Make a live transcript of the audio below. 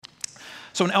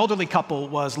So an elderly couple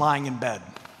was lying in bed.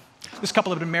 This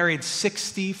couple had been married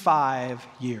 65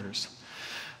 years.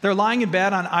 They're lying in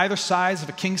bed on either sides of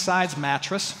a king-size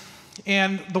mattress,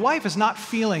 and the wife is not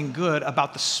feeling good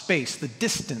about the space, the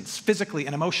distance, physically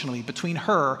and emotionally, between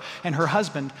her and her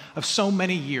husband of so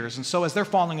many years. And so as they're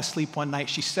falling asleep one night,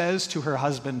 she says to her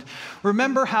husband,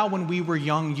 "Remember how when we were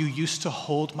young, you used to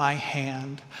hold my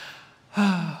hand?"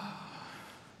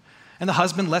 And the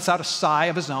husband lets out a sigh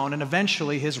of his own, and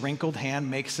eventually his wrinkled hand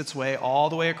makes its way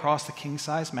all the way across the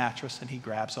king-size mattress, and he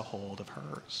grabs a hold of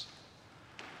hers.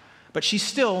 But she's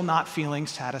still not feeling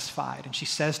satisfied, and she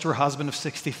says to her husband of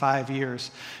 65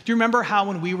 years, "Do you remember how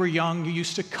when we were young, you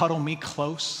used to cuddle me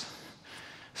close?"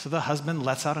 So the husband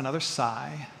lets out another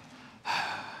sigh,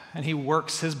 and he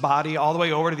works his body all the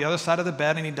way over to the other side of the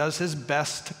bed, and he does his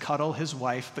best to cuddle his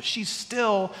wife, but she's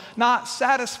still not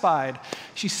satisfied.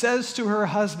 She says to her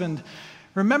husband,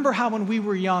 "Remember how when we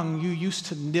were young, you used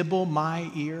to nibble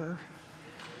my ear?"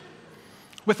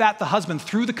 With that, the husband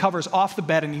threw the covers off the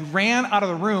bed, and he ran out of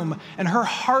the room, and her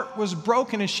heart was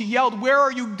broken, and she yelled, "Where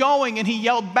are you going?" And he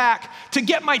yelled back, "To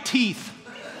get my teeth."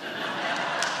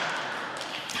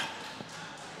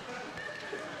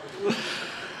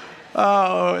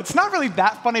 Oh, it's not really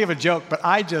that funny of a joke, but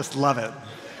I just love it.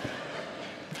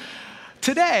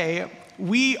 Today,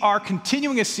 we are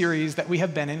continuing a series that we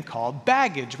have been in called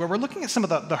Baggage, where we're looking at some of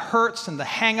the hurts and the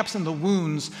hang-ups and the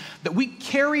wounds that we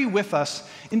carry with us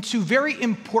into very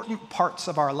important parts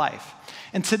of our life.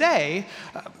 And today,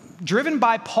 driven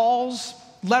by Paul's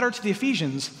letter to the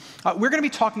Ephesians, we're going to be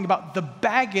talking about the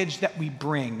baggage that we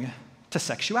bring to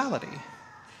sexuality.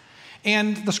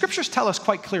 And the scriptures tell us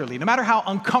quite clearly, no matter how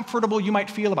uncomfortable you might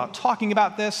feel about talking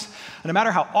about this, and no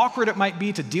matter how awkward it might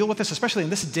be to deal with this, especially in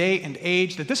this day and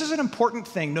age, that this is an important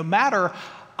thing. No matter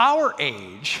our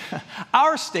age,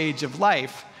 our stage of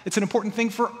life, it's an important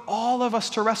thing for all of us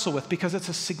to wrestle with because it's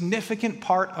a significant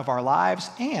part of our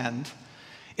lives and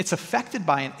it's affected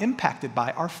by and impacted by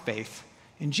our faith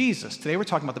in Jesus. Today we're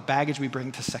talking about the baggage we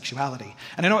bring to sexuality.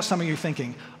 And I know what some of you are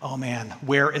thinking, "Oh man,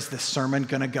 where is this sermon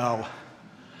gonna go?"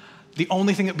 The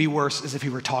only thing that would be worse is if he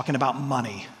were talking about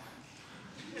money.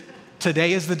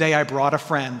 Today is the day I brought a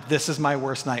friend. This is my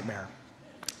worst nightmare.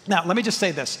 Now, let me just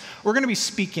say this. We're going to be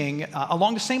speaking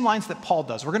along the same lines that Paul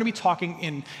does. We're going to be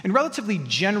talking in relatively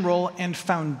general and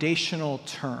foundational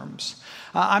terms.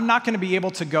 I'm not going to be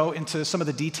able to go into some of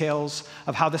the details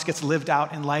of how this gets lived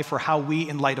out in life or how we,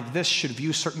 in light of this, should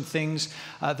view certain things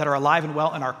that are alive and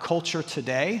well in our culture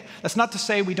today. That's not to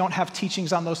say we don't have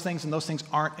teachings on those things, and those things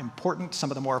aren't important. Some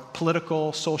of the more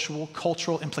political, social,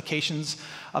 cultural implications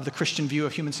of the Christian view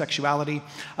of human sexuality,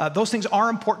 those things are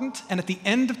important. And at the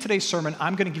end of today's sermon,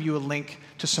 I'm going to give you a link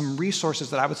to some resources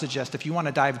that I would suggest if you want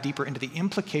to dive deeper into the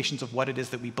implications of what it is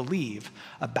that we believe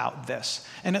about this.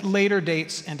 And at later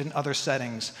dates and in other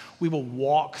settings, we will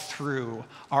walk through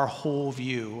our whole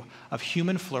view of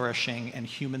human flourishing and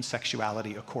human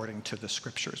sexuality according to the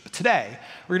scriptures. But today,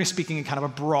 we're going to be speaking in kind of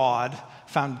a broad,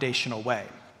 foundational way.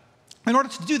 In order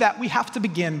to do that, we have to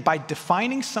begin by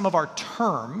defining some of our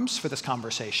terms for this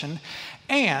conversation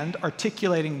and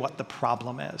articulating what the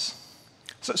problem is.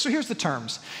 So here's the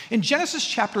terms. In Genesis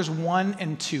chapters 1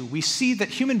 and 2, we see that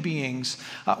human beings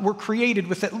were created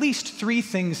with at least three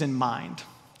things in mind.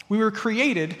 We were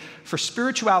created for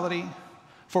spirituality,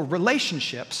 for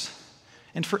relationships,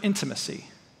 and for intimacy.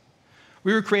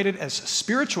 We were created as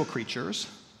spiritual creatures,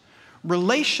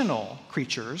 relational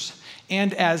creatures,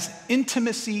 and as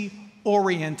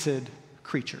intimacy-oriented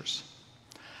creatures.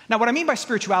 Now, what I mean by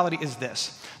spirituality is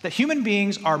this, that human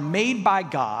beings are made by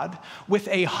God with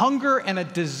a hunger and a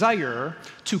desire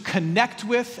to connect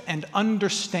with and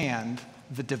understand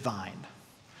the divine.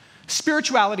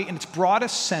 Spirituality, in its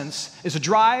broadest sense, is a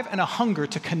drive and a hunger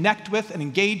to connect with and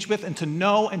engage with and to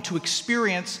know and to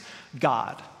experience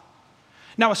God.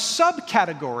 Now, a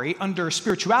subcategory under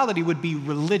spirituality would be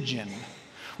religion,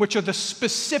 which are the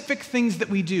specific things that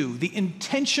we do, the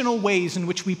intentional ways in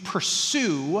which we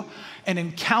pursue an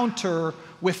encounter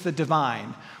with the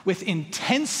divine, with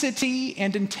intensity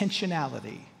and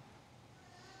intentionality.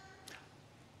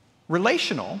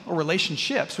 Relational, or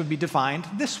relationships, would be defined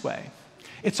this way.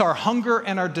 It's our hunger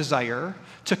and our desire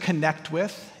to connect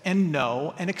with and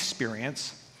know and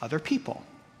experience other people.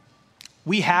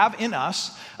 We have in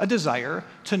us a desire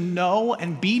to know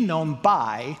and be known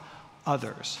by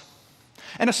others.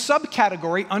 And a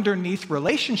subcategory underneath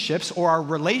relationships or our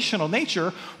relational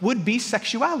nature would be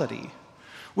sexuality,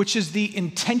 which is the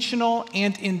intentional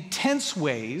and intense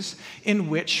ways in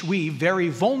which we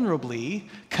very vulnerably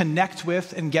connect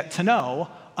with and get to know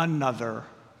another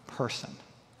person.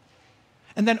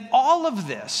 And then all of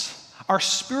this, our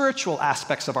spiritual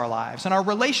aspects of our lives, and our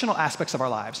relational aspects of our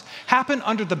lives happen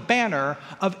under the banner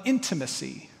of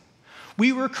intimacy.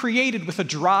 We were created with a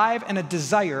drive and a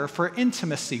desire for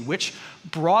intimacy, which,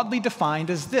 broadly defined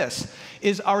as this,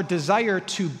 is our desire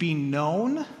to be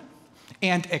known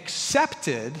and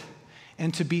accepted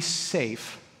and to be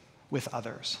safe with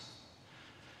others.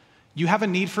 You have a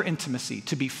need for intimacy,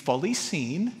 to be fully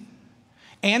seen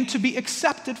and to be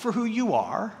accepted for who you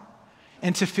are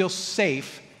and to feel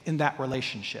safe in that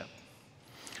relationship.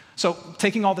 So,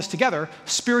 taking all this together,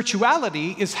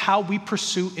 spirituality is how we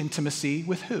pursue intimacy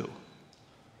with who?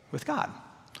 With God.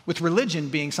 With religion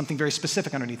being something very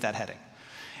specific underneath that heading.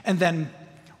 And then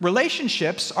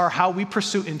relationships are how we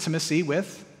pursue intimacy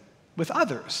with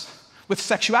others. With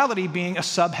sexuality being a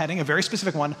subheading, a very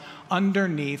specific one,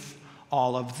 underneath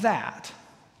all of that.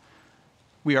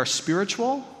 We are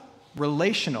spiritual,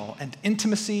 relational, and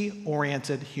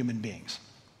intimacy-oriented human beings.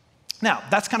 Now,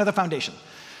 that's kind of the foundation.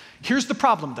 Here's the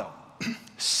problem, though.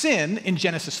 Sin in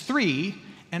Genesis 3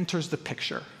 enters the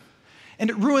picture, and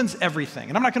it ruins everything.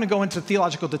 And I'm not going to go into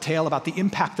theological detail about the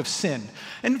impact of sin.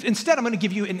 And instead, I'm going to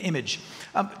give you an image.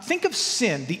 Think of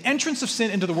sin, the entrance of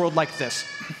sin into the world like this.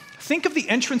 Think of the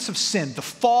entrance of sin, the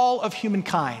fall of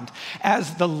humankind,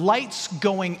 as the lights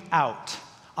going out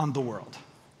on the world.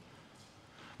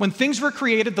 When things were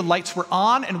created, the lights were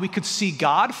on and we could see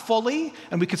God fully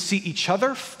and we could see each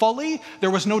other fully. There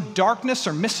was no darkness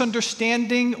or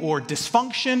misunderstanding or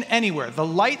dysfunction anywhere. The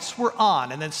lights were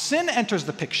on, and then sin enters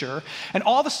the picture, and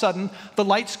all of a sudden the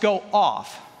lights go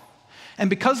off. And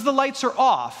because the lights are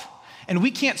off and we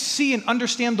can't see and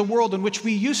understand the world in which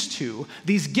we used to,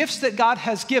 these gifts that God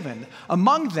has given,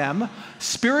 among them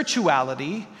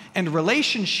spirituality and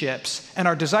relationships and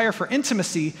our desire for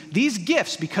intimacy, these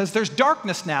gifts, because there's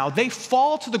darkness now, they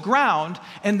fall to the ground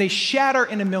and they shatter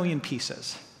in a million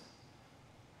pieces.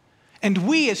 And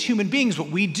we as human beings, what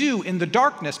we do in the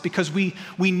darkness, because we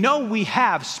know we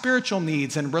have spiritual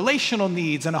needs and relational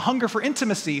needs and a hunger for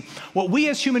intimacy, what we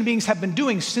as human beings have been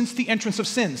doing since the entrance of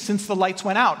sin, since the lights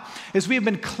went out, is we have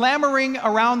been clamoring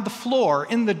around the floor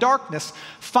in the darkness,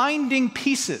 finding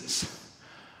pieces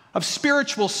of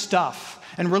spiritual stuff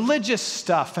and religious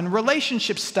stuff and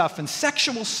relationship stuff and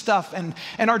sexual stuff and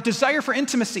our desire for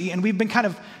intimacy, and we've been kind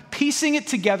of piecing it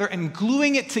together and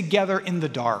gluing it together in the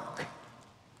dark.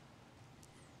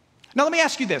 Now let me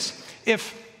ask you this.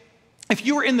 If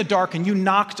you were in the dark and you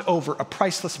knocked over a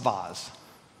priceless vase,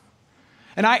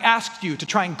 and I asked you to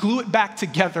try and glue it back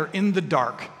together in the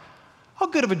dark, how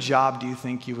good of a job do you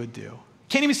think you would do?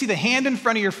 Can't even see the hand in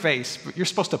front of your face, but you're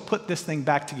supposed to put this thing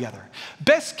back together.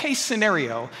 Best case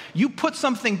scenario, you put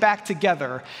something back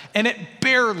together and it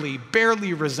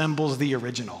barely resembles the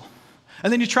original.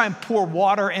 And then you try and pour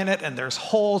water in it and there's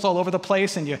holes all over the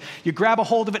place, and you grab a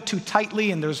hold of it too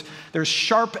tightly and there's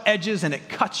sharp edges and it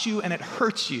cuts you and it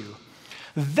hurts you.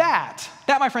 That,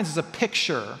 my friends, is a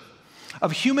picture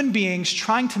of human beings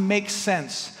trying to make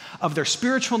sense of their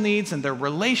spiritual needs and their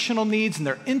relational needs and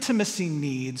their intimacy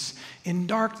needs in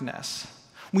darkness.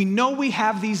 We know we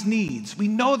have these needs. We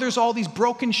know there's all these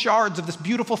broken shards of this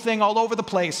beautiful thing all over the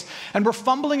place, and we're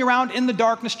fumbling around in the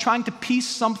darkness trying to piece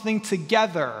something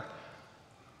together.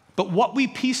 But what we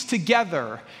piece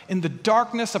together in the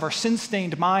darkness of our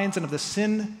sin-stained minds and of the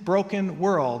sin-broken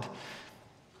world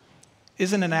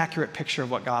isn't an accurate picture of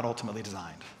what God ultimately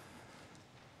designed.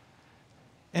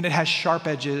 And it has sharp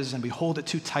edges, and we hold it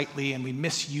too tightly, and we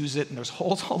misuse it, and there's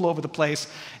holes all over the place,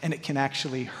 and it can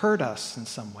actually hurt us in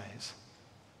some ways.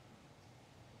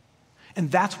 And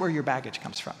that's where your baggage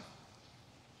comes from.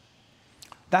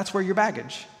 That's where your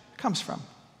baggage comes from.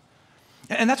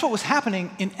 And that's what was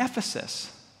happening in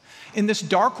Ephesus. In this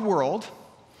dark world,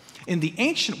 in the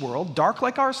ancient world, dark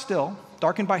like ours still,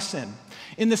 darkened by sin,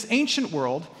 in this ancient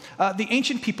world, the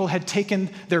ancient people had taken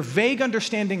their vague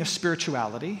understanding of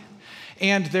spirituality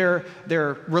and their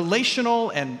relational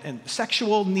and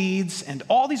sexual needs and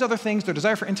all these other things, their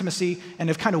desire for intimacy, and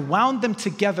have kind of wound them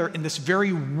together in this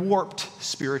very warped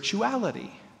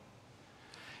spirituality.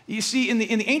 You see, in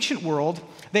the ancient world,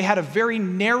 they had a very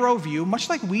narrow view, much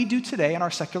like we do today in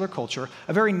our secular culture,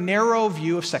 a very narrow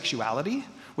view of sexuality,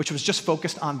 which was just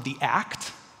focused on the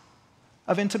act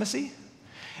of intimacy,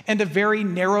 and a very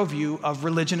narrow view of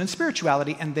religion and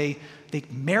spirituality, and they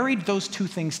married those two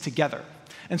things together.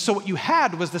 And so what you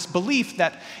had was this belief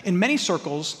that in many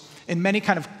circles, in many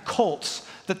kind of cults,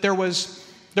 that there was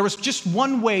just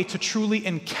one way to truly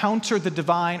encounter the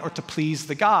divine or to please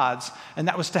the gods, and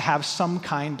that was to have some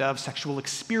kind of sexual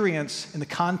experience in the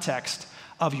context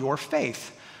of your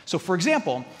faith. So for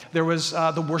example, there was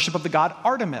the worship of the god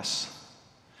Artemis,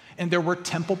 and there were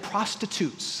temple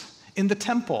prostitutes in the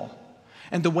temple.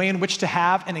 And the way in which to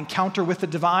have an encounter with the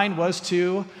divine was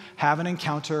to have an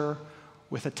encounter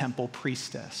with a temple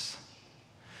priestess.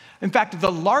 In fact,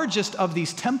 the largest of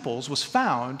these temples was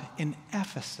found in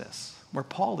Ephesus, where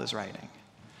Paul is writing.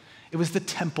 It was the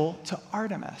temple to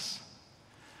Artemis.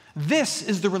 This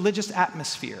is the religious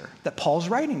atmosphere that Paul's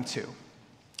writing to.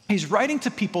 He's writing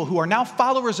to people who are now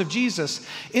followers of Jesus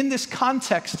in this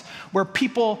context where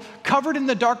people covered in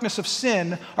the darkness of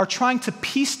sin are trying to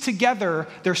piece together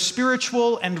their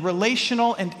spiritual and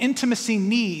relational and intimacy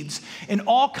needs in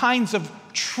all kinds of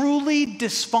truly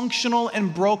dysfunctional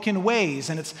and broken ways.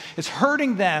 And it's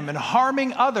hurting them and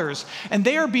harming others. And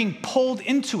they are being pulled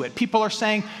into it. People are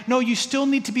saying, no, you still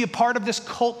need to be a part of this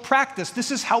cult practice.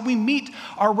 This is how we meet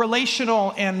our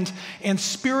relational and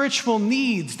spiritual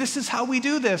needs. This is how we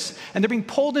do this. And they're being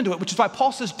pulled into it, which is why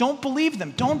Paul says, don't believe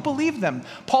them. Don't believe them.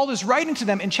 Paul is writing to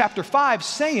them in chapter 5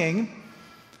 saying,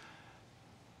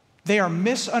 they are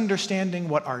misunderstanding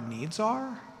what our needs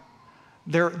are.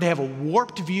 They have a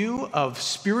warped view of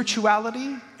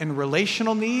spirituality and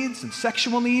relational needs and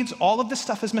sexual needs. All of this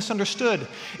stuff is misunderstood.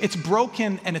 It's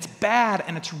broken and it's bad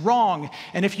and it's wrong.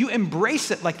 And if you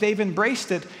embrace it like they've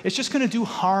embraced it, it's just going to do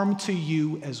harm to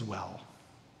you as well.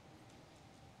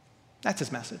 That's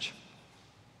his message.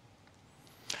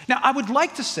 Now, I would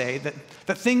like to say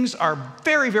that things are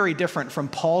very, very different from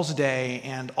Paul's day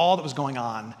and all that was going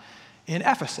on in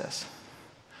Ephesus.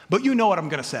 But you know what I'm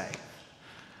going to say.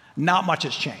 Not much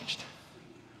has changed.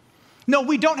 No,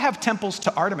 we don't have temples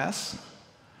to Artemis,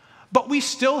 but we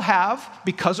still have,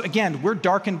 because again, we're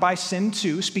darkened by sin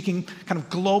too, speaking kind of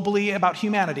globally about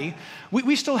humanity,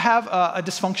 we still have a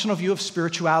dysfunctional view of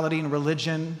spirituality and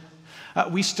religion.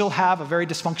 We still have a very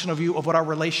dysfunctional view of what our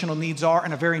relational needs are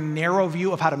and a very narrow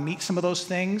view of how to meet some of those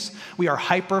things. We are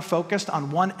hyper-focused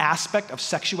on one aspect of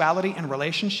sexuality and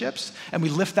relationships, and we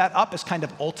lift that up as kind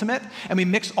of ultimate, and we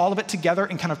mix all of it together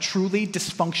in kind of truly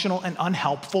dysfunctional and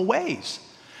unhelpful ways.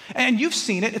 And you've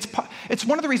seen it. It's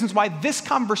one of the reasons why this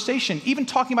conversation, even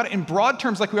talking about it in broad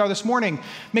terms like we are this morning,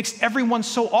 makes everyone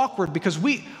so awkward, because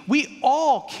we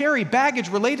all carry baggage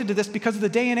related to this because of the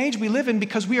day and age we live in,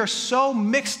 because we are so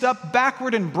mixed up,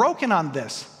 backward, and broken on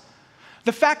this.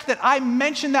 The fact that I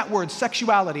mention that word,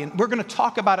 sexuality, and we're going to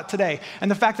talk about it today,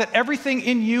 and the fact that everything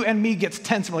in you and me gets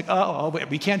tense, and we're like, oh,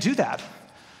 we can't do that,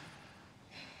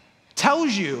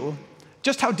 tells you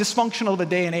just how dysfunctional the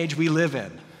day and age we live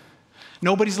in.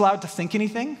 Nobody's allowed to think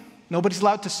anything. Nobody's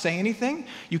allowed to say anything.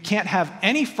 You can't have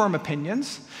any firm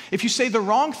opinions. If you say the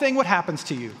wrong thing, what happens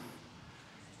to you?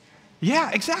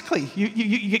 Yeah, exactly. You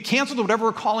get canceled or whatever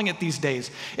we're calling it these days.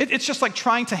 It's just like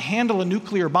trying to handle a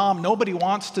nuclear bomb. Nobody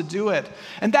wants to do it.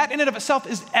 And that in and of itself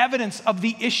is evidence of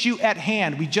the issue at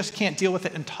hand. We just can't deal with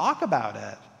it and talk about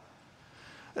it.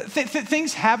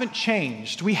 Things haven't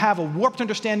changed. We have a warped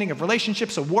understanding of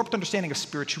relationships, a warped understanding of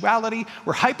spirituality.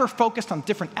 We're hyper-focused on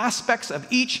different aspects of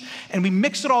each, and we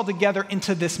mix it all together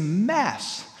into this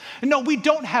mess. And no, we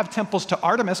don't have temples to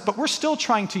Artemis, but we're still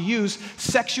trying to use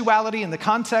sexuality in the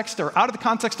context or out of the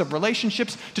context of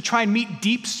relationships to try and meet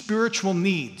deep spiritual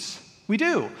needs. We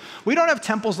do. We don't have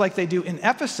temples like they do in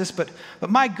Ephesus, but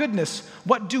my goodness,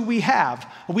 what do we have?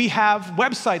 We have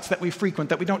websites that we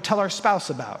frequent that we don't tell our spouse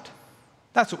about.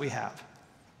 That's what we have.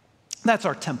 That's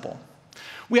our temple.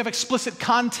 We have explicit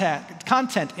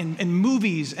content in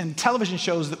movies and television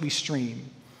shows that we stream.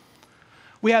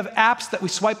 We have apps that we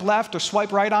swipe left or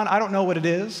swipe right on. I don't know what it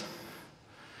is.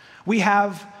 We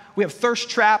have thirst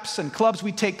traps and clubs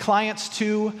we take clients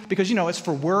to because, it's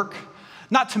for work.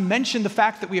 Not to mention the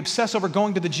fact that we obsess over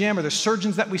going to the gym or the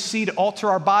surgeons that we see to alter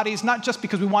our bodies, not just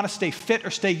because we want to stay fit or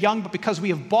stay young, but because we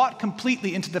have bought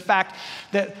completely into the fact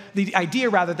that the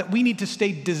idea that we need to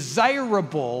stay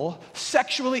desirable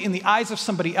sexually in the eyes of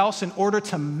somebody else in order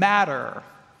to matter.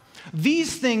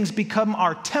 These things become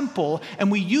our temple, and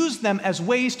we use them as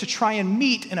ways to try and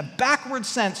meet, in a backward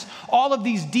sense, all of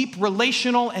these deep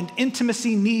relational and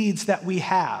intimacy needs that we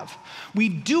have. We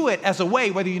do it as a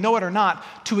way, whether you know it or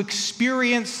not, to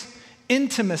experience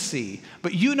intimacy.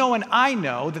 But you know and I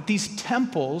know that these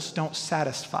temples don't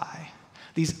satisfy.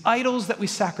 These idols that we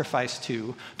sacrifice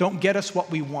to don't get us what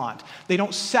we want. They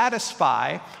don't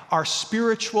satisfy our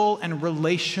spiritual and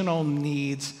relational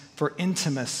needs for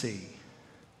intimacy.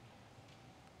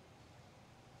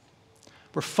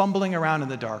 We're fumbling around in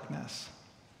the darkness.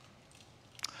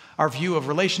 Our view of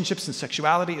relationships and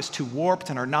sexuality is too warped,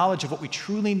 and our knowledge of what we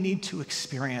truly need to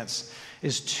experience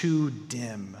is too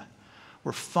dim.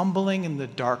 We're fumbling in the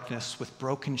darkness with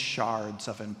broken shards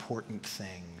of important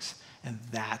things, and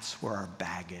that's where our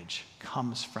baggage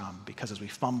comes from, because as we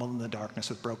fumble in the darkness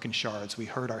with broken shards, we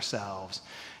hurt ourselves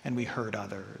and we hurt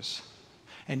others.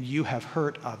 and you have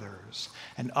hurt others,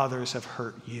 and others have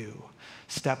hurt you.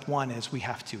 Step one is we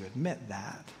have to admit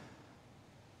that.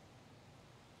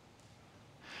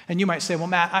 And you might say, well,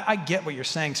 Matt, I get what you're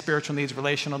saying, spiritual needs,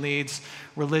 relational needs,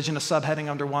 religion, a subheading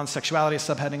under one, sexuality, a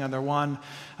subheading under one.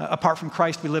 Apart from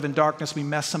Christ, we live in darkness, we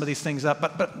mess some of these things up.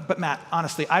 But Matt,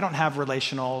 honestly, I don't have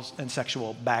relational and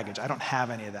sexual baggage. I don't have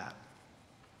any of that.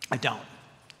 I don't.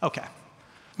 Okay.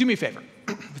 Do me a favor.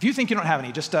 If you think you don't have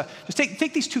any, just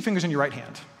take these two fingers in your right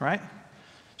hand, all right?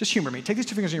 Just humor me. Take these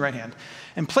two fingers in your right hand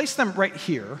and place them right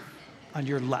here on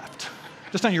your left,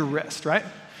 just on your wrist, right?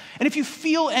 And if you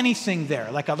feel anything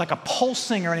there, like a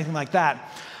pulsing or anything like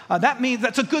that, that means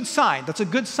that's a good sign. That's a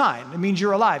good sign. It means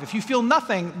you're alive. If you feel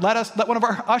nothing, let one of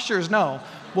our ushers know.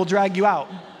 We'll drag you out.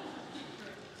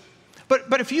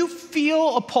 But if you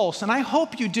feel a pulse, and I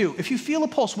hope you do, if you feel a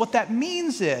pulse, what that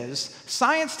means is,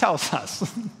 science tells us,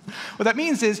 what that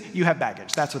means is you have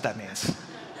baggage. That's what that means.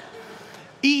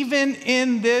 Even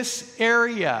in this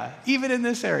area.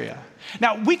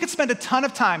 Now, we could spend a ton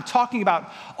of time talking about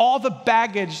all the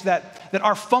baggage that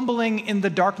our fumbling in the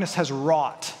darkness has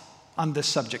wrought on this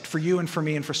subject for you and for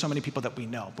me and for so many people that we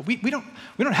know. But we don't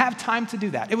have time to do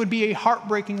that. It would be a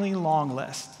heartbreakingly long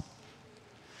list.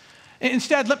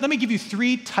 Instead, let me give you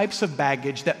 3 types of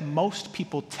baggage that most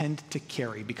people tend to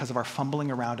carry because of our fumbling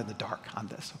around in the dark on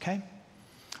this, okay?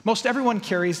 Most everyone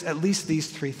carries at least these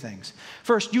 3 things.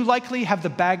 First, you likely have the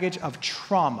baggage of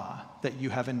trauma that you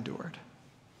have endured.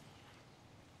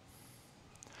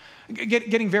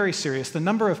 Getting very serious, the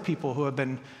number of people who have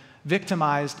been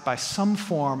victimized by some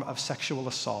form of sexual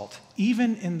assault,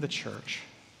 even in the church,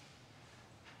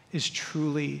 is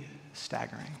truly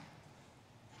staggering.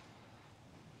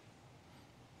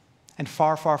 And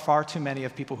far, far, far too many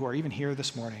of people who are even here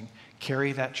this morning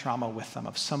carry that trauma with them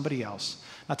of somebody else.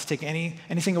 Not to take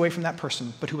anything away from that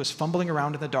person, but who is fumbling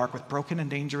around in the dark with broken and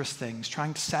dangerous things,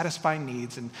 trying to satisfy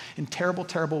needs in terrible,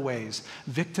 terrible ways,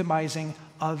 victimizing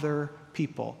other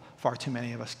people. Far too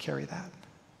many of us carry that.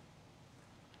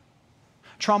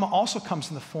 Trauma also comes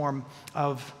in the form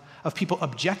of people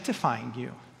objectifying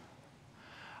you,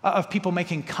 of people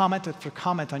making comment after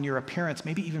comment on your appearance,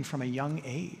 maybe even from a young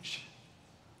age.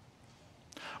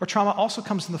 Or trauma also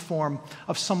comes in the form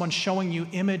of someone showing you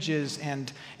images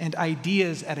and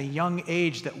ideas at a young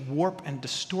age that warp and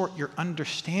distort your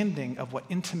understanding of what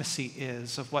intimacy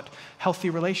is, of what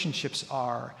healthy relationships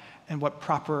are, and what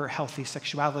proper healthy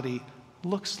sexuality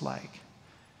looks like.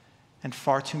 And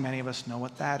far too many of us know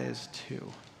what that is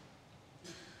too.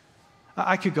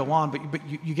 I could go on, but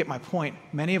you get my point.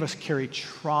 Many of us carry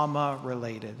trauma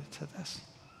related to this.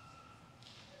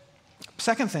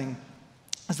 Second thing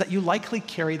is that you likely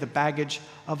carry the baggage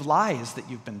of lies that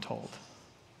you've been told.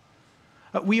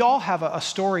 We all have a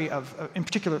story of, in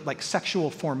particular, like sexual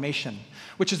formation,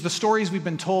 which is the stories we've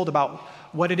been told about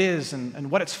what it is and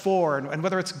what it's for and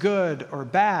whether it's good or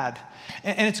bad.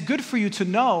 And it's good for you to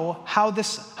know how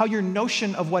your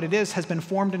notion of what it is has been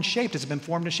formed and shaped. Has it been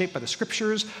formed and shaped by the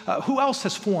scriptures? Who else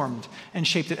has formed and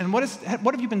shaped it? And what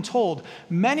have you been told?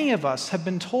 Many of us have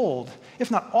been told,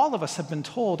 if not all of us have been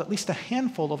told, at least a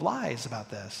handful of lies about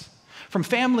this. From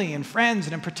family and friends,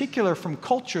 and in particular from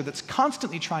culture that's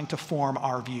constantly trying to form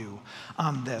our view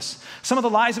on this. Some of the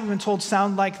lies that we've been told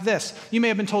sound like this. You may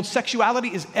have been told sexuality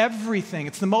is everything.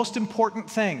 It's the most important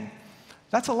thing.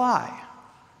 That's a lie.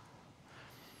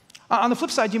 On the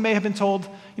flip side, you may have been told,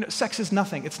 sex is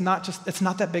nothing. It's not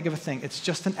that big of a thing. It's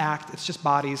just an act. It's just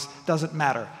bodies. Doesn't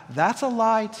matter. That's a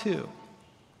lie too.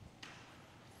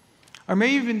 Or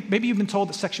maybe you've been told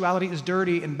that sexuality is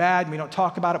dirty and bad, and we don't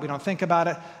talk about it, we don't think about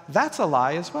it. That's a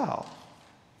lie as well.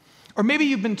 Or maybe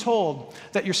you've been told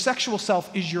that your sexual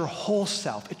self is your whole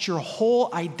self. It's your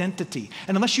whole identity.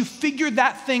 And unless you figure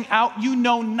that thing out, you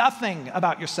know nothing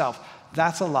about yourself.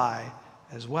 That's a lie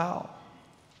as well.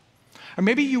 Or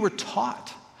maybe you were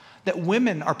taught that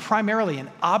women are primarily an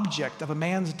object of a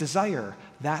man's desire.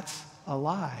 That's a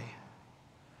lie.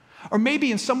 Or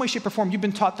maybe in some way, shape, or form, you've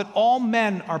been taught that all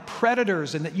men are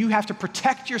predators and that you have to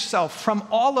protect yourself from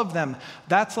all of them.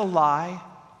 That's a lie,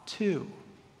 too.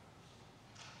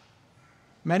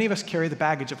 Many of us carry the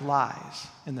baggage of lies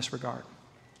in this regard.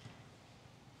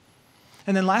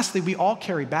 And then lastly, we all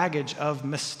carry baggage of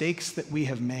mistakes that we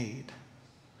have made.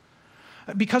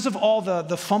 Because of all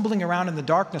the fumbling around in the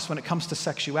darkness when it comes to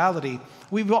sexuality,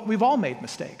 we've all made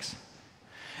mistakes.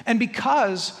 And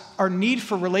because our need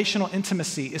for relational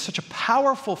intimacy is such a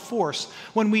powerful force,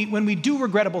 when we do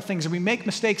regrettable things and we make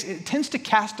mistakes, it tends to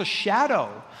cast a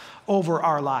shadow over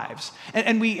our lives.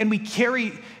 And we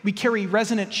carry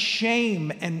resonant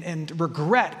shame and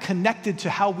regret connected to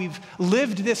how we've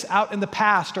lived this out in the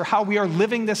past or how we are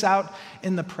living this out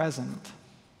in the present.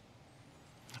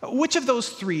 Which of those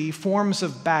three forms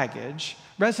of baggage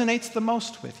resonates the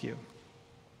most with you?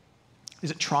 Is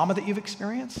it trauma that you've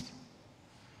experienced?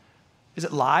 Is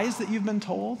it lies that you've been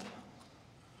told?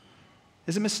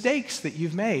 Is it mistakes that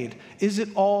you've made? Is it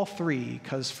all three?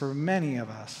 Because for many of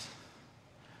us,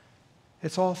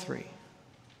 it's all three.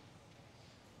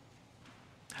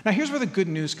 Now, here's where the good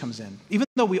news comes in. Even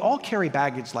though we all carry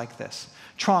baggage like this,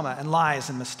 trauma and lies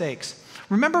and mistakes,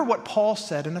 remember what Paul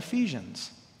said in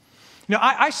Ephesians.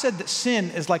 I said that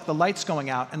sin is like the lights going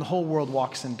out and the whole world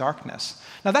walks in darkness.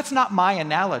 Now, that's not my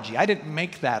analogy. I didn't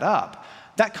make that up.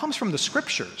 That comes from the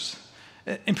scriptures.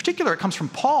 In particular, it comes from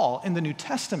Paul in the New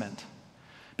Testament.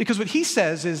 Because what he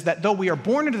says is that though we are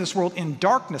born into this world in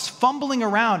darkness, fumbling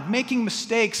around, making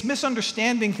mistakes,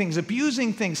 misunderstanding things,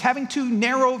 abusing things, having too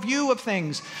narrow view of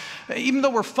things, even though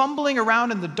we're fumbling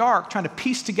around in the dark, trying to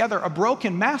piece together a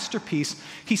broken masterpiece,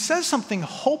 he says something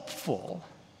hopeful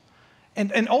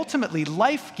and ultimately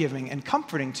life-giving and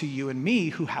comforting to you and me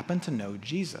who happen to know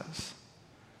Jesus.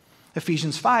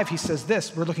 Ephesians 5, he says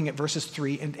this, we're looking at verses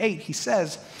 3 and 8. He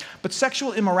says, "But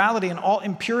sexual immorality and all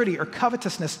impurity or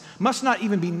covetousness must not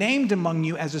even be named among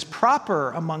you as is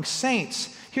proper among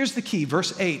saints." Here's the key,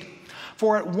 verse 8.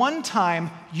 "For at one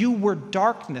time you were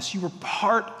darkness, you were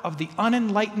part of the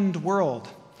unenlightened world.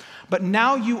 But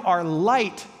now you are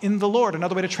light in the Lord."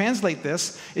 Another way to translate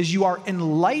this is you are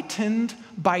enlightened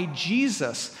by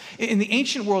Jesus. In the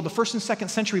ancient world, the 1st and 2nd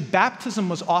century, baptism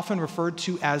was often referred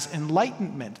to as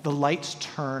enlightenment. The lights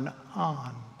turn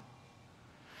on.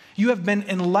 You have been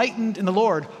enlightened in the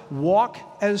Lord. Walk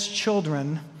as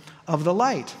children of the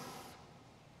light.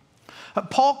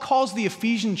 Paul calls the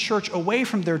Ephesian church away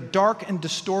from their dark and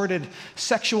distorted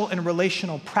sexual and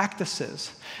relational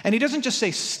practices. And he doesn't just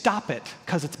say stop it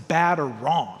because it's bad or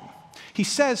wrong. He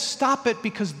says stop it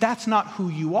because that's not who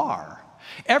you are.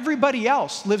 Everybody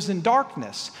else lives in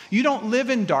darkness. You don't live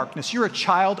in darkness. You're a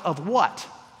child of what?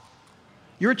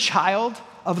 You're a child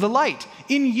of the light.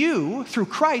 In you, through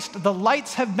Christ, the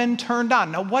lights have been turned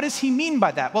on. Now, what does he mean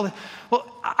by that? Well,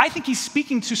 I think he's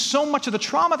speaking to so much of the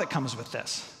trauma that comes with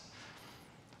this.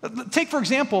 Take, for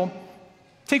example,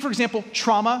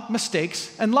 trauma,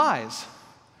 mistakes, and lies.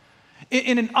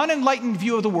 In an unenlightened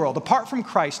view of the world, apart from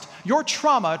Christ, your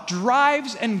trauma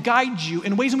drives and guides you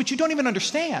in ways in which you don't even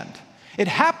understand. It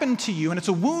happened to you, and it's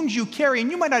a wound you carry,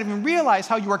 and you might not even realize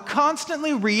how you are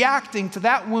constantly reacting to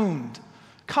that wound.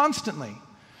 Constantly.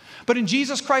 But in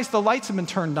Jesus Christ, the lights have been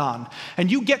turned on,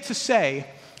 and you get to say,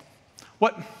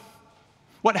 what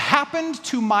happened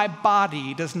to my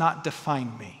body does not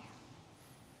define me.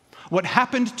 What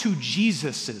happened to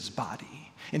Jesus'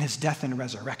 body in his death and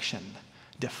resurrection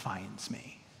defines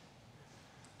me.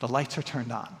 The lights are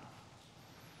turned on.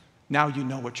 Now you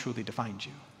know what truly defines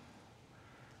you.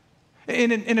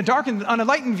 In a dark and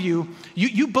unenlightened view,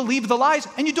 you believe the lies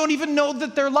and you don't even know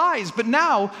that they're lies. But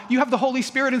now you have the Holy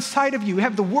Spirit inside of you. You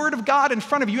have the Word of God in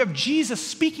front of you. You have Jesus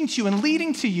speaking to you and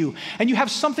leading to you. And you have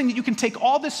something that you can take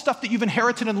all this stuff that you've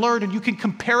inherited and learned and you can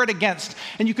compare it against.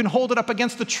 And you can hold it up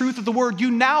against the truth of the Word. You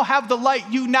now have the light.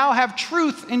 You now have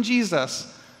truth in Jesus.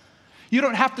 You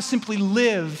don't have to simply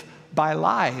live by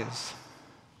lies.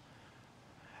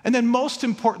 And then most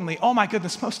importantly, oh my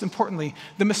goodness, most importantly,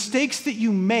 the mistakes that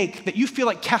you make that you feel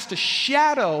like cast a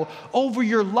shadow over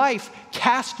your life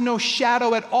cast no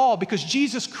shadow at all because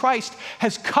Jesus Christ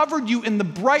has covered you in the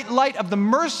bright light of the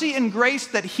mercy and grace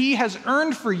that he has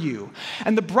earned for you.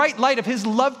 And the bright light of his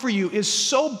love for you is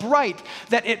so bright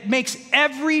that it makes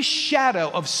every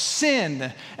shadow of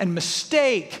sin and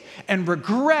mistake and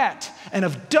regret and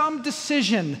of dumb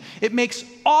decision, it makes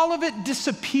all of it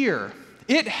disappear.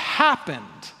 It happened,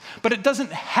 but it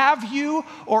doesn't have you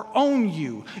or own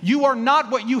you. You are not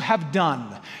what you have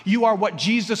done. You are what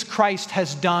Jesus Christ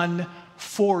has done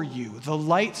for you. The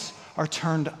lights are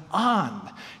turned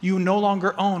on. You are no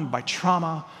longer owned by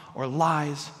trauma or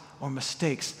lies or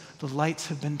mistakes. The lights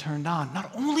have been turned on.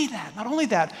 Not only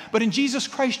that, but in Jesus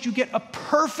Christ you get a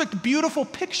perfect, beautiful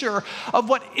picture of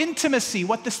what intimacy,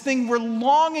 what this thing we're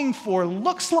longing for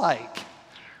looks like.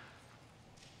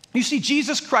 You see,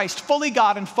 Jesus Christ, fully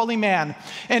God and fully man,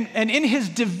 and in his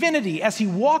divinity, as he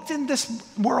walked in this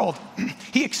world,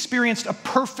 he experienced a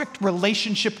perfect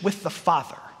relationship with the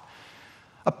Father.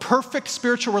 A perfect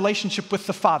spiritual relationship with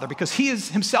the Father, because he is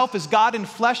himself is God in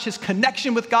flesh. His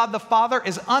connection with God the Father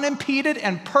is unimpeded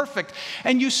and perfect.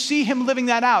 And you see him living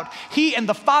that out. He and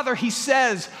the Father, he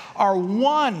says, are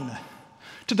one,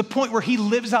 to the point where he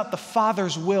lives out the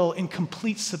Father's will in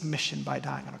complete submission by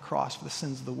dying on a cross for the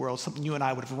sins of the world, something you and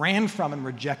I would have ran from and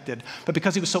rejected. But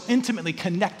because he was so intimately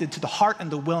connected to the heart and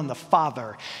the will and the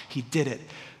Father, he did it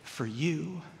for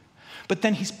you. but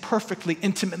then he's perfectly,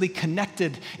 intimately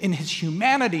connected in his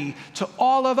humanity to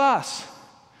all of us.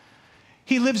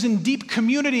 He lives in deep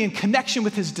community and connection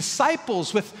with his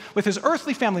disciples, with his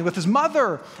earthly family, with his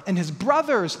mother and his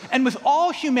brothers, and with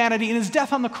all humanity in his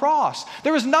death on the cross.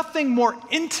 There is nothing more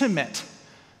intimate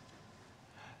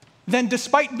than,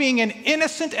 despite being an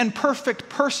innocent and perfect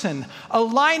person,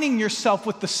 aligning yourself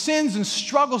with the sins and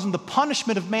struggles and the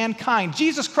punishment of mankind.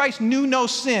 Jesus Christ knew no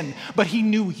sin, but he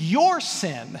knew your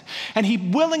sin. And he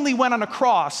willingly went on a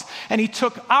cross, and he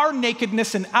took our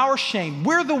nakedness and our shame.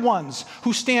 We're the ones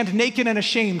who stand naked and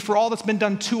ashamed for all that's been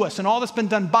done to us and all that's been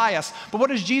done by us. But what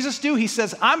does Jesus do? He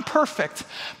says, I'm perfect,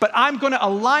 but I'm going to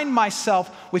align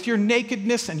myself with your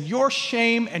nakedness and your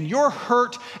shame and your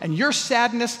hurt and your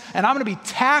sadness, and I'm going to be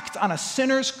tacked on a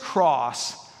sinner's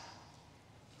cross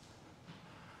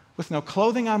with no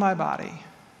clothing on my body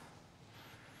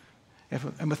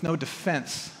and with no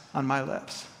defense on my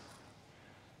lips.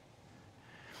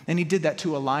 And he did that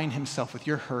to align himself with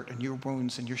your hurt and your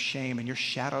wounds and your shame and your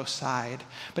shadow side.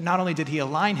 But not only did he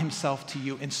align himself to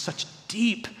you in such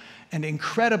deep and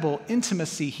incredible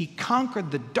intimacy, he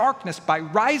conquered the darkness by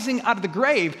rising out of the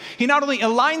grave. He not only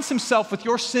aligns himself with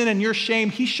your sin and your shame,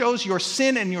 he shows your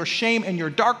sin and your shame and your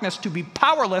darkness to be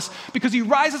powerless, because he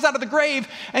rises out of the grave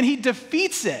and he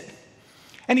defeats it.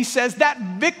 And he says, that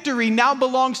victory now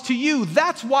belongs to you.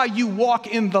 That's why you walk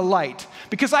in the light,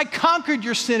 because I conquered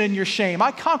your sin and your shame.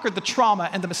 I conquered the trauma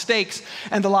and the mistakes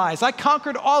and the lies. I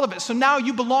conquered all of it. So now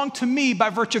you belong to me by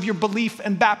virtue of your belief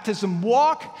and baptism.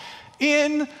 Walk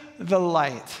in the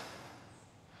light.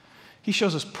 He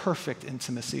shows us perfect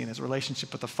intimacy in his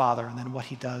relationship with the Father, and then what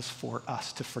he does for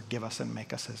us to forgive us and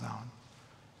make us his own.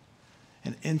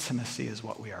 And intimacy is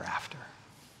what we are after.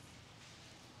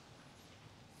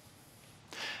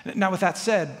 Now, with that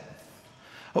said,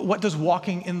 what does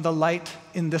walking in the light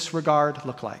in this regard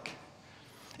look like?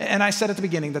 And I said at the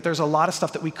beginning that there's a lot of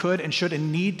stuff that we could and should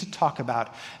and need to talk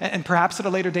about, and perhaps at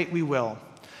a later date we will.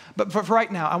 But for right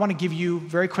now, I want to give you,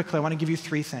 very quickly, I want to give you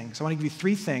three things. I want to give you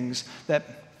three things that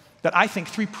I think,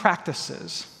 three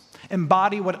practices,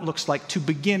 embody what it looks like to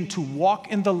begin to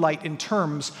walk in the light in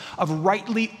terms of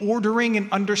rightly ordering and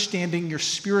understanding your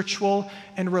spiritual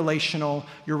and relational,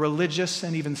 your religious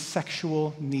and even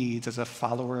sexual needs as a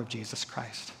follower of Jesus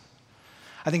Christ.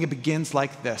 I think it begins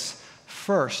like this.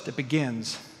 First, it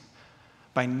begins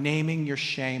by naming your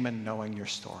shame and knowing your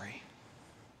story.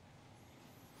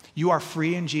 You are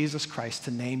free in Jesus Christ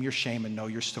to name your shame and know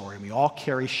your story. We all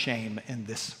carry shame in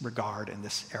this regard, in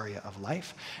this area of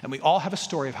life. And we all have a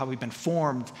story of how we've been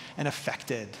formed and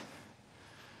affected.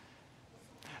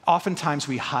 Oftentimes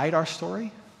we hide our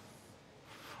story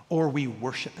or we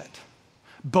worship it.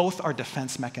 Both are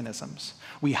defense mechanisms.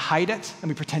 We hide it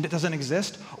and we pretend it doesn't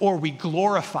exist, or we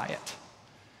glorify it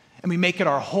and we make it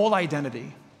our whole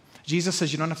identity. Jesus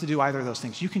says you don't have to do either of those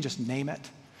things. You can just name it.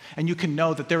 And you can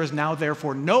know that there is now,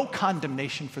 therefore, no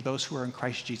condemnation for those who are in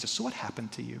Christ Jesus. So what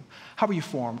happened to you? How were you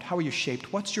formed? How were you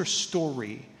shaped? What's your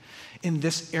story in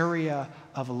this area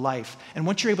of life? And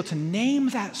once you're able to name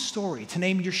that story, to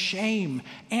name your shame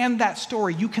and that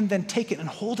story, you can then take it and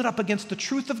hold it up against the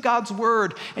truth of God's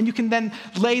word. And you can then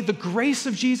lay the grace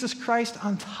of Jesus Christ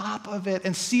on top of it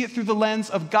and see it through the lens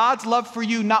of God's love for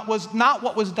you, not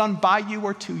what was done by you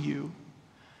or to you.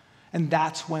 And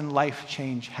that's when life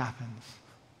change happens.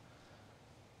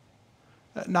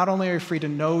 Not only are you free to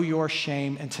know your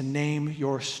shame and to name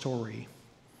your story,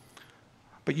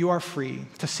 but you are free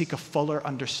to seek a fuller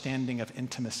understanding of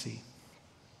intimacy.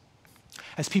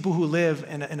 As people who live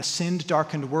in a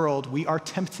sin-darkened world, we are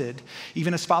tempted,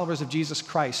 even as followers of Jesus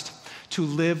Christ, to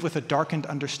live with a darkened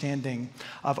understanding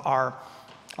of our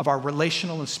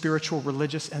relational and spiritual,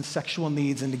 religious, and sexual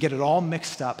needs, and to get it all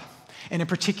mixed up. And in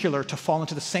particular, to fall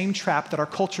into the same trap that our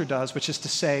culture does, which is to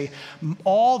say,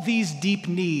 all these deep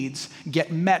needs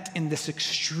get met in this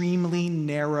extremely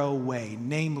narrow way,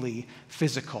 namely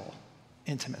physical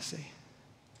intimacy.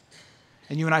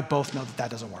 And you and I both know that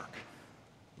that doesn't work.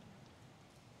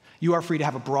 You are free to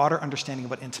have a broader understanding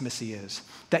of what intimacy is.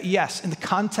 That yes, in the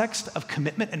context of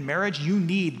commitment and marriage, you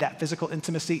need that physical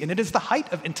intimacy, and it is the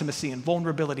height of intimacy and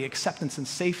vulnerability, acceptance and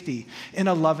safety in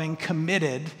a loving,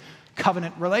 committed,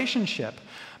 covenant relationship.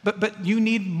 But you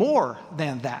need more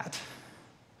than that.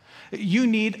 You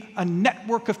need a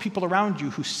network of people around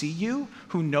you who see you,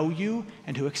 who know you,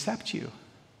 and who accept you.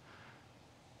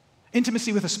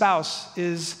 Intimacy with a spouse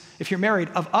is, if you're married,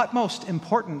 of utmost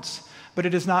importance, but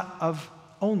it is not of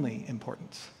only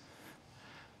importance.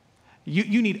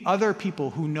 You need other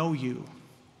people who know you,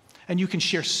 and you can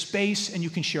share space and you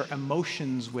can share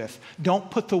emotions with. Don't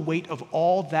put the weight of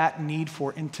all that need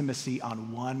for intimacy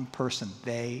on one person.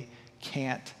 They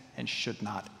can't and should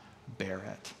not bear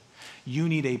it. You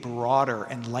need a broader,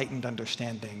 enlightened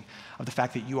understanding of the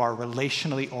fact that you are a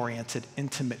relationally oriented,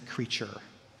 intimate creature.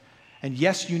 And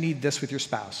yes, you need this with your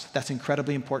spouse. That's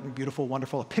incredibly important, beautiful,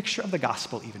 wonderful, a picture of the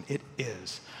gospel even. It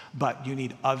is. But you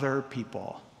need other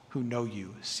people who know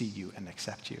you, see you, and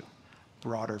accept you.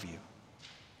 Broader view.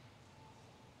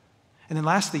 And then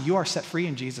lastly, you are set free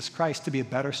in Jesus Christ to be a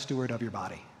better steward of your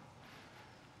body.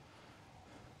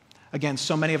 Again,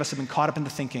 so many of us have been caught up in the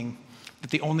thinking that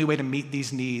the only way to meet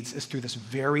these needs is through this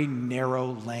very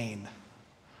narrow lane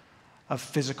of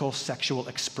physical sexual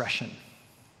expression.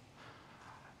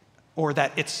 Or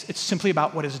that it's simply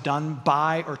about what is done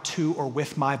by or to or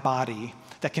with my body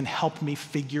that can help me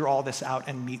figure all this out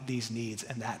and meet these needs,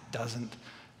 and that doesn't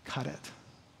cut it.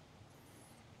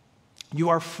 You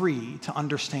are free to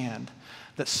understand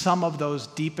that some of those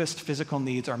deepest physical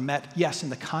needs are met, yes, in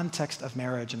the context of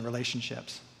marriage and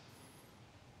relationships,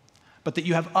 but that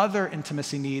you have other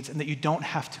intimacy needs and that you don't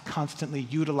have to constantly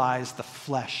utilize the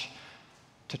flesh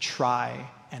to try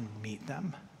and meet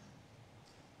them.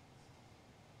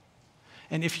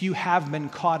 And if you have been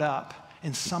caught up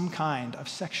in some kind of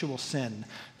sexual sin,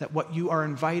 that what you are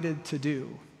invited to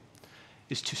do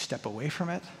is to step away from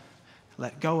it,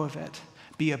 let go of it,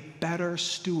 be a better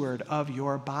steward of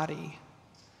your body,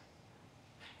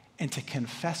 and to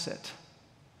confess it,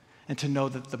 and to know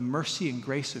that the mercy and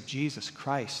grace of Jesus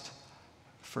Christ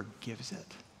forgives it.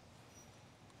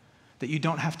 That you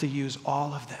don't have to use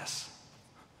all of this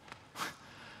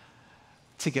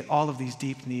to get all of these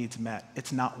deep needs met.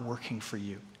 It's not working for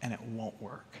you, and it won't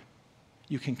work.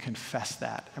 You can confess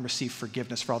that and receive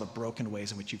forgiveness for all the broken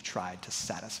ways in which you've tried to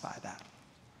satisfy that.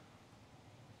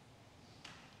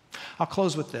 I'll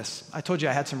close with this. I told you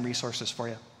I had some resources for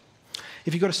you.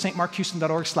 If you go to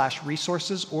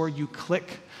stmarkhouston.org/resources, or you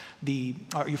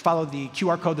you follow the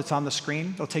QR code that's on the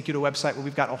screen, it'll take you to a website where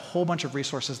we've got a whole bunch of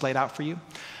resources laid out for you.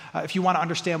 If you want to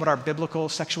understand what our biblical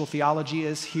sexual theology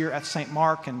is here at St.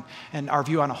 Mark and our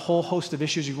view on a whole host of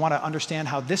issues, you want to understand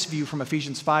how this view from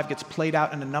Ephesians 5 gets played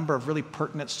out in a number of really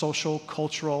pertinent social,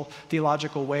 cultural,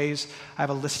 theological ways, I have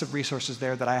a list of resources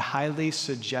there that I highly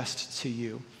suggest to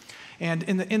you. And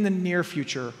in the near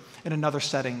future, in another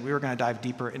setting, we were going to dive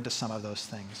deeper into some of those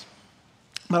things.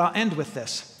 But I'll end with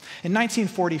this. In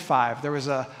 1945, there was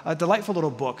a delightful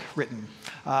little book written,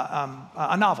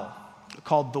 a novel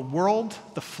called The World,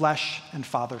 the Flesh, and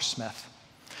Father Smith.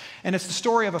 And it's the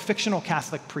story of a fictional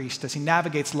Catholic priest as he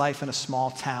navigates life in a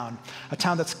small town, a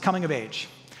town that's coming of age,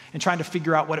 and trying to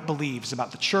figure out what it believes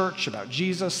about the church, about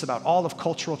Jesus, about all of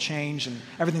cultural change and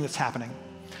everything that's happening.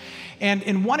 And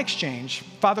in one exchange,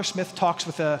 Father Smith talks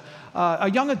with a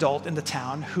young adult in the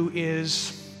town who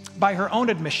is, by her own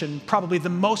admission, probably the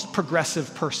most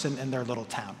progressive person in their little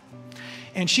town.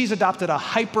 And she's adopted a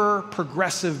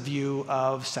hyper-progressive view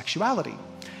of sexuality.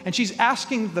 And she's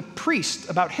asking the priest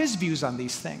about his views on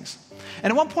these things.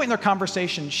 And at one point in their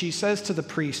conversation, she says to the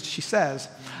priest, she says,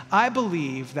 "I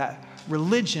believe that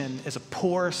religion is a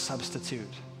poor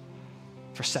substitute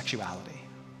for sexuality."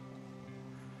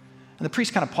 And the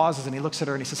priest kind of pauses and he looks at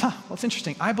her and he says, well, it's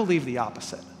interesting. I believe the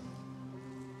opposite.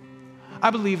 I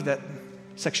believe that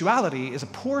sexuality is a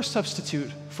poor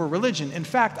substitute for religion. In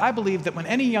fact, I believe that when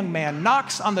any young man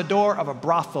knocks on the door of a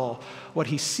brothel, what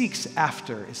he seeks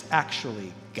after is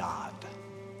actually God.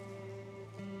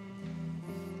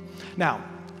 Now,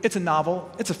 it's a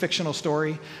novel, it's a fictional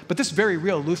story, but this very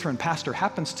real Lutheran pastor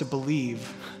happens to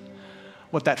believe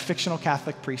what that fictional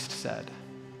Catholic priest said.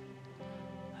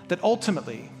 That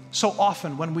ultimately, so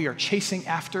often when we are chasing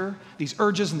after these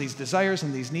urges and these desires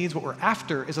and these needs, what we're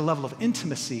after is a level of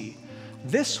intimacy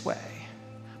this way,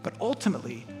 but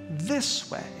ultimately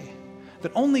this way,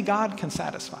 that only God can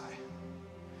satisfy.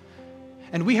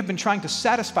 And we have been trying to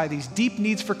satisfy these deep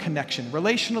needs for connection,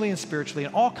 relationally and spiritually,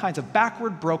 in all kinds of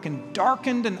backward, broken,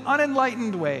 darkened, and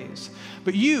unenlightened ways.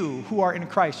 But you who are in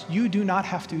Christ, you do not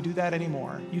have to do that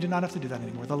anymore. You do not have to do that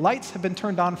anymore. The lights have been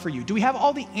turned on for you. Do we have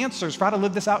all the answers for how to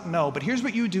live this out? No. But here's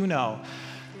what you do know.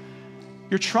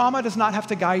 Your trauma does not have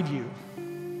to guide you.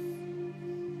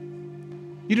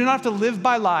 You do not have to live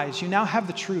by lies. You now have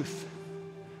the truth.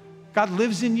 God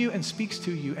lives in you and speaks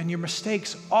to you, and your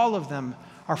mistakes, all of them,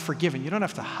 are forgiven. You don't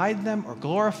have to hide them or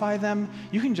glorify them.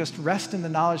 You can just rest in the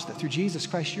knowledge that through Jesus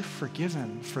Christ, you're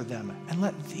forgiven for them. And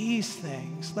let these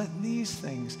things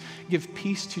give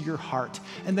peace to your heart.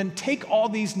 And then take all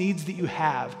these needs that you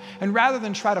have, and rather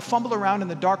than try to fumble around in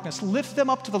the darkness, lift them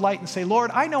up to the light and say,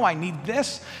 Lord, I know I need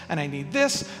this, and I need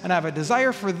this, and I have a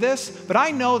desire for this, but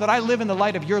I know that I live in the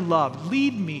light of your love.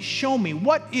 Lead me, show me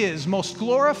what is most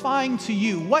glorifying to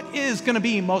you, what is going to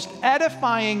be most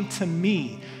edifying to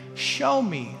me. Show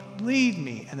me, lead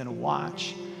me, and then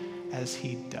watch as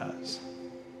he does.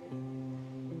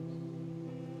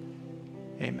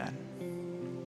 Amen.